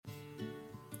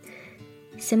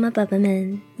小马宝宝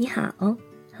们你好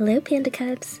Hello Panda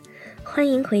Cubs， 欢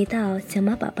迎回到小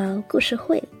马宝宝故事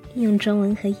会，用中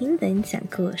文和英文讲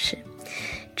故事。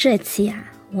这期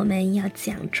我们要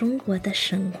讲中国的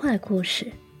神话故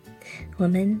事，我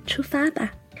们出发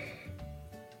吧。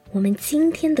我们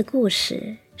今天的故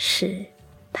事是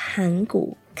盘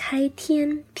古开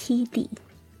天辟地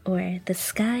or the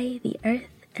sky, the earth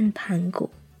and 盘古。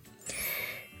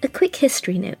 A quick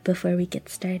history note before we get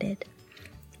started。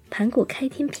 盘古开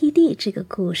天辟地这个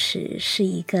故事是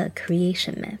一个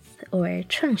creation myth or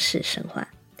创世神话，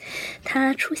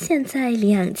它出现在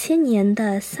2000年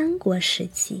的三国时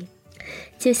期。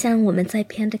就像我们在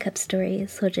Panda Cup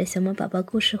Stories 或者小马宝宝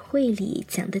故事会里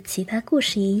讲的其他故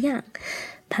事一样，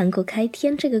盘古开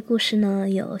天这个故事呢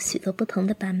有许多不同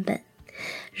的版本。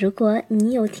如果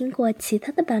你有听过其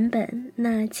他的版本，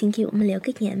那请给我们留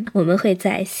个言，我们会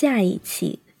在下一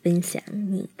期分享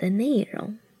你的内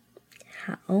容。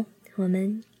好，我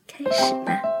们开始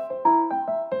吧。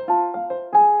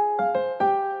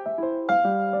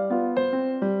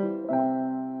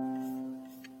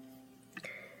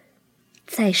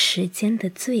在时间的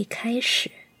最开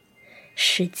始，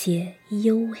世界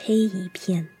黝黑一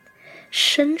片，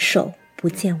伸手不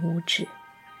见五指。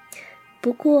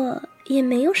不过也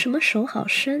没有什么手好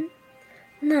伸，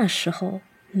那时候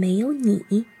没有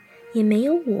你，也没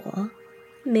有我，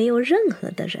没有任何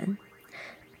的人。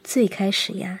最开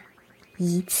始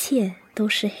一切都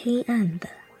是黑暗的，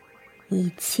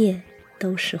一切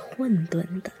都是混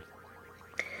沌的。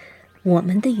我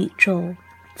们的宇宙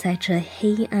在这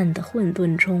黑暗的混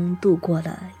沌中度过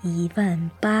了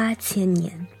18000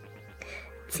年，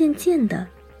渐渐的，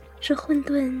这混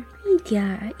沌一点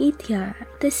儿一点儿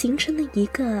地形成了一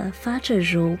个发着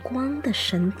柔光的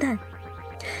神蛋。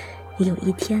有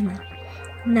一天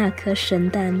那颗神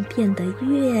蛋变得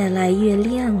越来越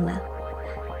亮了，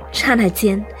刹那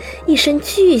间，一声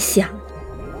巨响，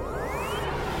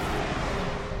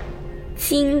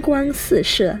金光四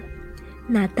射，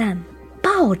那蛋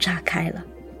爆炸开了。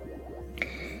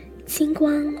金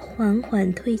光缓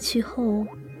缓退去后，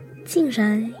竟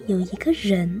然有一个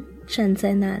人站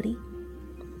在那里。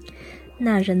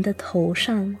那人的头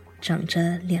上长着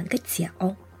2个角，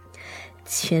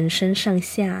全身上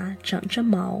下长着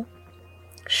毛，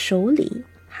手里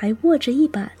还握着一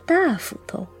把大斧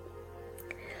头。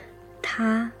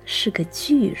他是个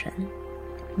巨人，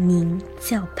名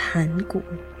叫盘古。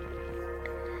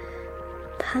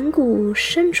盘古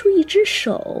伸出一只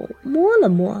手摸了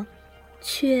摸，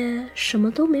却什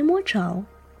么都没摸着，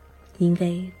因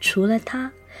为除了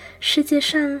他，世界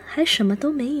上还什么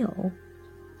都没有。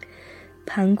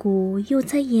盘古又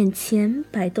在眼前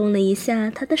摆动了一下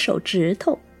他的手指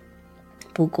头，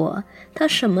不过他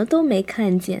什么都没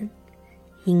看见，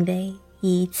因为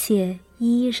一切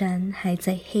依然还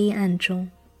在黑暗中。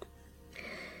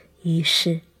于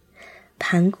是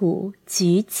盘古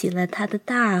举起了他的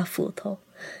大斧头，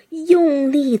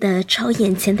用力地朝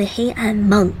眼前的黑暗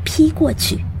猛劈过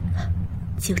去。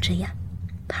就这样，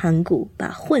盘古把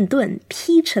混沌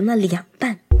劈成了2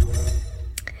半。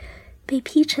被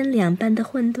劈成2半的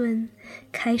混沌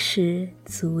开始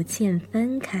逐渐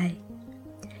分开，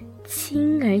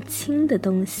轻而轻的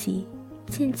东西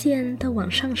渐渐地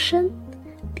往上升，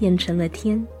变成了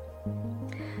天。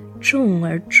重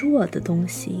而浊的东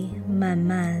西慢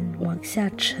慢往下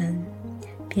沉，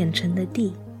变成了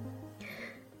地。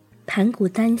盘古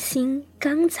担心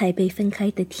刚才被分开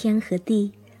的天和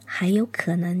地还有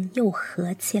可能又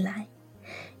合起来，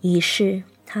于是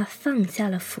他放下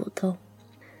了斧头。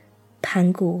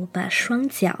盘古把双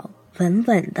脚稳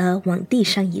稳地往地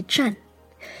上一站，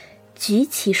举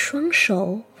起双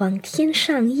手往天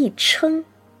上一撑，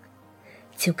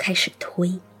就开始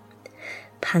推。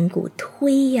盘古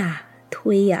推呀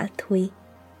推呀推，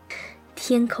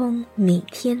天空每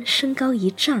天升高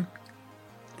1丈，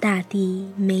大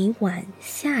地每晚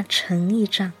下沉1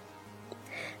丈，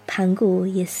盘古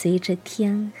也随着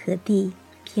天和地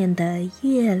变得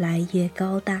越来越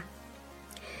高大。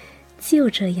就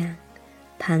这样，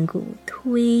盘古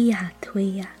推呀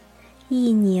推呀，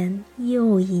一年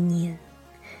又一年，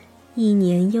一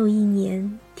年又一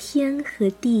年，天和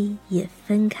地也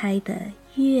分开得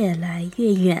越来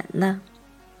越远了。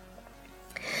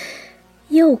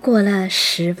又过了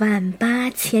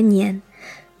108000年，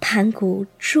盘古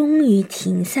终于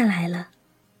停下来了。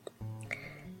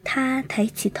他抬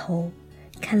起头，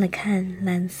看了看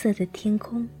蓝色的天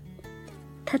空，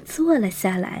他坐了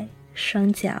下来，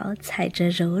双脚踩着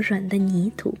柔软的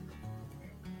泥土。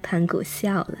盘古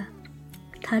笑了，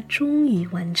他终于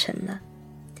完成了。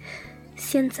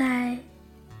现在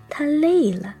他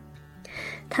累了，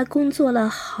他工作了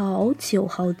好久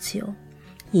好久，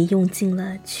也用尽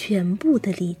了全部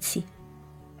的力气，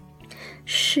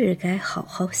是该好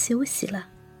好休息了。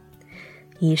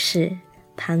于是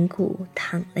盘古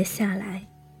躺了下来，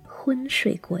昏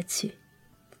睡过去。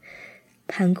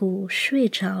盘古睡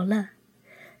着了，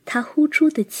他呼出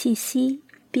的气息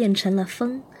变成了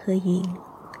风和云，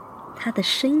他的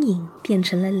身影变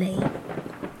成了雷，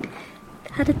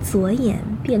他的左眼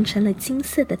变成了金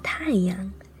色的太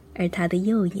阳，而他的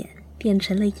右眼变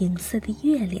成了银色的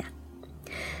月亮。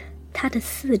他的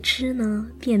四肢呢，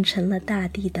变成了大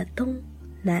地的东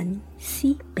南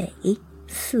西北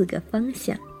4个方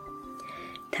向。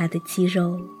他的肌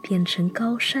肉变成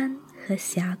高山和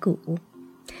峡谷，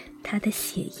他的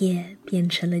血液变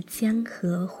成了江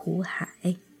河湖海。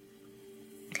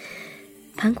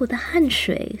盘古的汗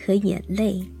水和眼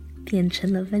泪变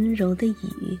成了温柔的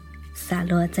雨，洒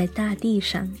落在大地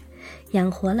上，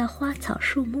养活了花草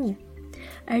树木。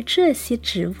而这些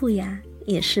植物呀，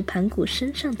也是盘古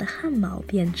身上的汗毛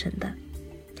变成的。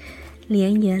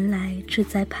连原来住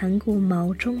在盘古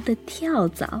毛中的跳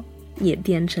蚤也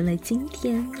变成了今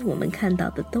天我们看到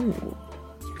的动物。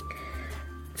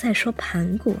再说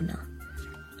盘古呢，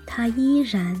他依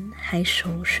然还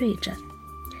熟睡着，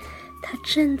他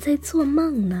正在做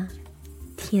梦呢，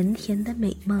甜甜的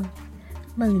美梦，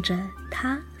梦着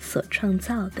他所创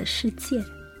造的世界。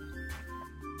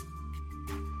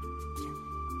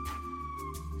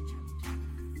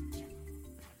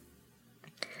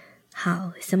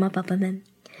好，小猫宝宝们，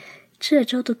这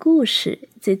周的故事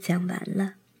就讲完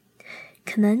了。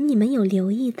可能你们有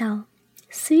留意到，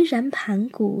虽然盘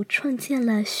古创建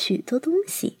了许多东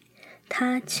西，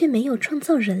他却没有创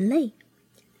造人类。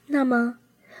那么，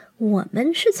我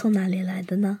们是从哪里来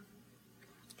的呢？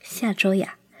下周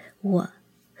呀，我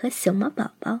和小猫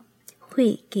宝宝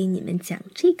会给你们讲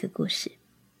这个故事。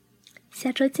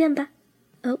下周见吧。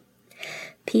哦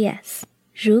 ，P.S.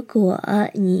 如果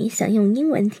你想用英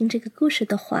文听这个故事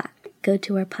的话， Go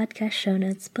to our podcast show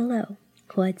notes below，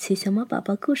 或去小猫宝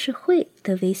宝故事会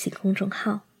的微信公众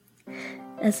号。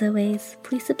As always,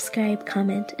 please subscribe,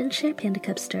 comment, and share Panda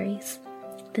Cup stories.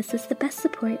 This is the best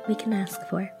support we can ask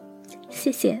for.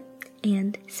 谢谢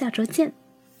and 下周见。